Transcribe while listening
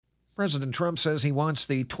President Trump says he wants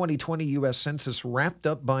the 2020 U.S. Census wrapped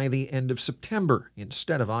up by the end of September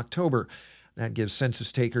instead of October. That gives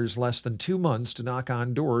census takers less than 2 months to knock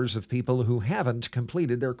on doors of people who haven't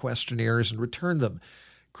completed their questionnaires and return them.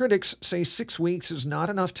 Critics say 6 weeks is not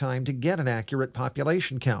enough time to get an accurate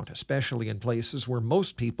population count, especially in places where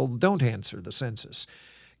most people don't answer the census.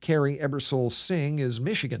 Carrie Ebersole-Singh is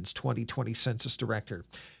Michigan's 2020 census director.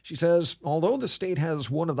 She says, although the state has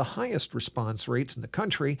one of the highest response rates in the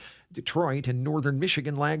country, Detroit and northern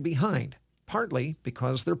Michigan lag behind, partly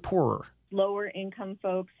because they're poorer. Lower income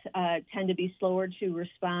folks tend to be slower to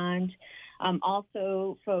respond.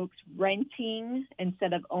 Also, folks renting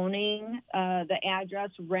instead of owning the address,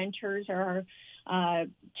 renters are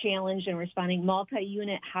challenged in responding.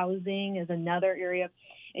 Multi-unit housing is another area.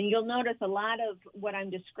 And you'll notice a lot of what I'm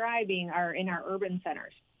describing are in our urban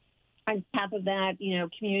centers. On top of that,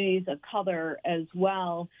 communities of color as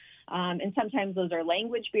well. And sometimes those are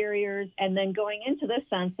language barriers. And then going into this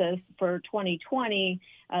census for 2020,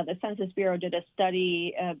 the Census Bureau did a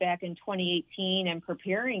study back in 2018 and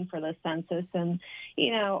preparing for the census. And,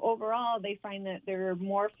 overall, they find that there are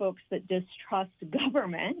more folks that distrust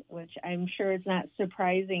government, which I'm sure is not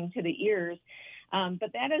surprising to the ears.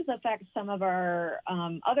 But that has affected some of our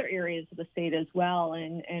other areas of the state as well,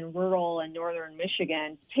 in rural and northern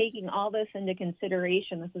Michigan. Taking all this into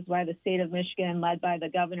consideration, this is why the state of Michigan, led by the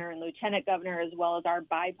governor and lieutenant governor, as well as our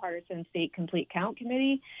bipartisan state complete count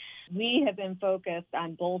committee, we have been focused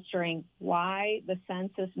on bolstering why the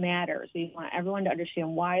census matters. We want everyone to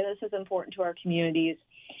understand why this is important to our communities.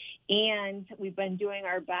 And we've been doing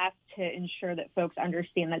our best to ensure that folks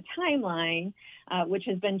understand the timeline, which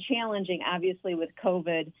has been challenging, obviously, with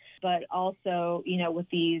COVID, but also, with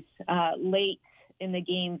these late in the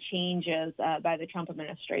game changes by the Trump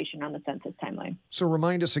administration on the census timeline. So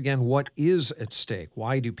remind us again, what is at stake?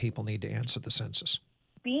 Why do people need to answer the census?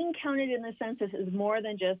 Being counted in the census is more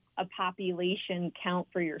than just a population count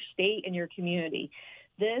for your state and your community.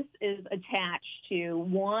 This is attached to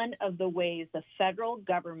one of the ways the federal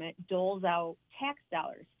government doles out tax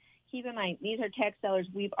dollars. Keep in mind, these are tax dollars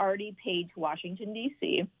we've already paid to Washington,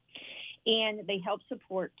 D.C., and they help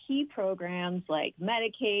support key programs like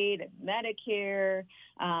Medicaid and Medicare,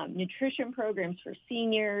 nutrition programs for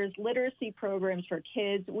seniors, literacy programs for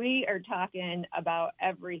kids. We are talking about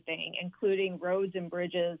everything, including roads and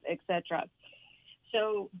bridges, et cetera.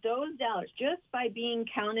 So those dollars, just by being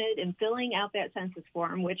counted and filling out that census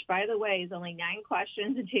form, which, by the way, is only 9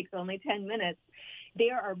 questions and takes only 10 minutes,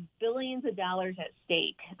 there are billions of dollars at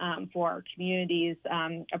stake for our communities,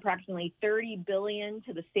 approximately $30 billion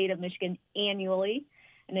to the state of Michigan annually.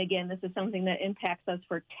 And again, this is something that impacts us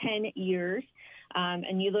for 10 years.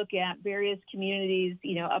 And you look at various communities,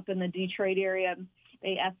 up in the Detroit area,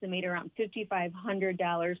 they estimate around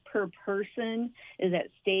 $5,500 per person is at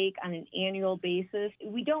stake on an annual basis.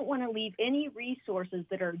 We don't want to leave any resources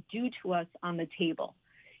that are due to us on the table.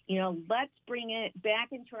 Let's bring it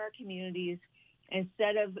back into our communities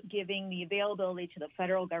instead of giving the availability to the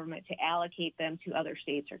federal government to allocate them to other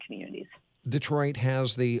states or communities. Detroit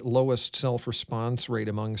has the lowest self-response rate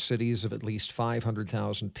among cities of at least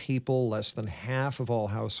 500,000 people. Less than half of all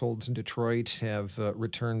households in Detroit have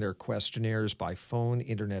returned their questionnaires by phone,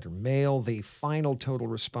 internet, or mail. The final total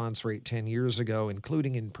response rate 10 years ago,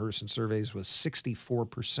 including in-person surveys, was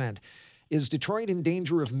 64%. Is Detroit in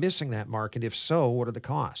danger of missing that mark? And if so, what are the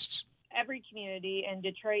costs? Every community, and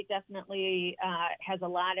Detroit definitely has a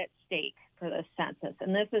lot at stake for this census.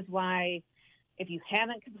 And this is why, if you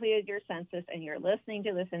haven't completed your census and you're listening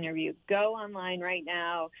to this interview, go online right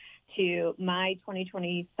now to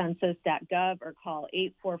my2020census.gov or call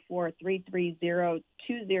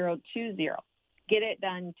 844-330-2020. Get it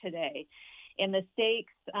done today. And the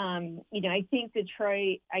stakes, I think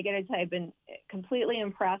Detroit, I got to tell you, I've been completely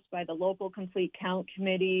impressed by the local complete count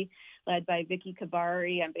committee led by Vicki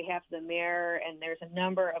Kavari on behalf of the mayor. And there's a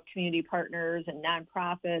number of community partners and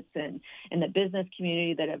nonprofits and the business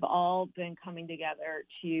community that have all been coming together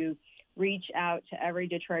to reach out to every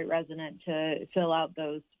Detroit resident to fill out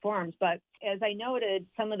those forms. But as I noted,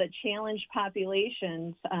 some of the challenged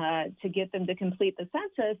populations to get them to complete the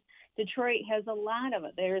census, Detroit has a lot of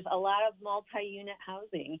it. There's a lot of multi-unit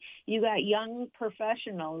housing. You got young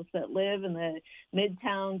professionals that live in the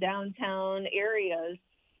midtown, downtown areas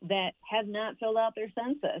that have not filled out their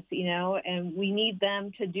census, and we need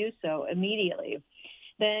them to do so immediately.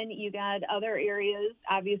 Then you got other areas.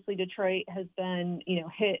 Obviously, Detroit has been,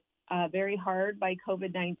 hit very hard by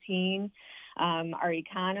COVID-19, our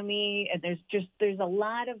economy, and there's a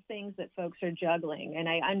lot of things that folks are juggling. And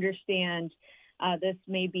I understand this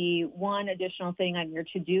may be one additional thing on your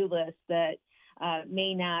to-do list that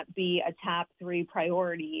may not be a top 3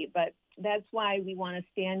 priority, but that's why we want to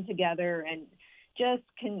stand together and just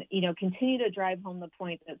continue to drive home the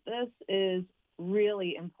point that this is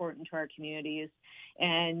really important to our communities,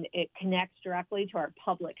 and it connects directly to our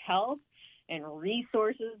public health and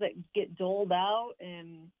resources that get doled out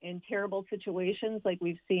in terrible situations like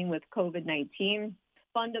we've seen with COVID-19.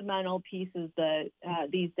 Fundamental pieces that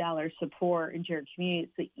these dollars support into your community.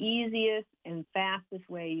 It's the easiest and fastest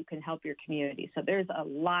way you can help your community. So there's a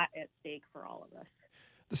lot at stake for all of us.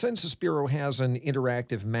 The Census Bureau has an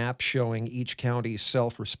interactive map showing each county's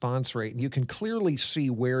self-response rate, and you can clearly see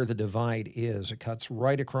where the divide is. It cuts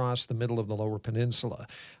right across the middle of the Lower Peninsula.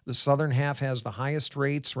 The southern half has the highest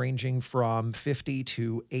rates, ranging from 50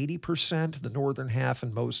 to 80%. The northern half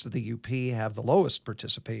and most of the UP have the lowest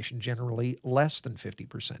participation, generally less than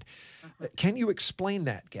 50%. Can you explain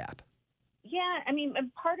that gap? Yeah, I mean,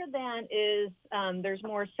 part of that is there's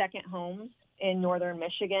more second homes in northern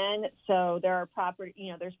Michigan. So there are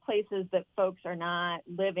there's places that folks are not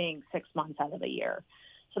living 6 months out of the year.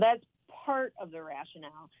 So that's part of the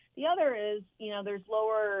rationale. The other is, there's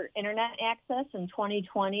lower internet access, and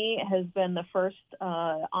 2020 has been the first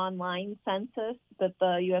online census that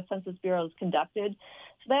the U.S. Census Bureau has conducted.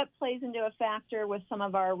 So that plays into a factor with some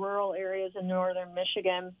of our rural areas in northern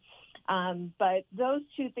Michigan. But those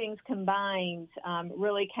two things combined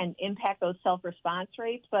really can impact those self-response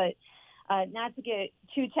rates. But not to get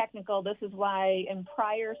too technical, this is why in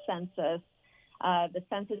prior census, the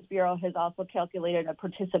Census Bureau has also calculated a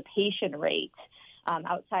participation rate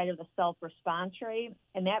outside of the self-response rate.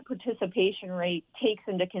 And that participation rate takes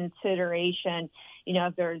into consideration,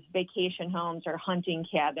 if there's vacation homes or hunting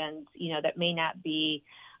cabins, that may not be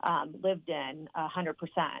lived in 100%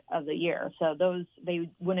 of the year. So they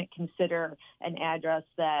wouldn't consider an address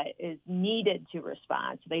that is needed to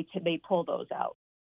respond. So they pull those out.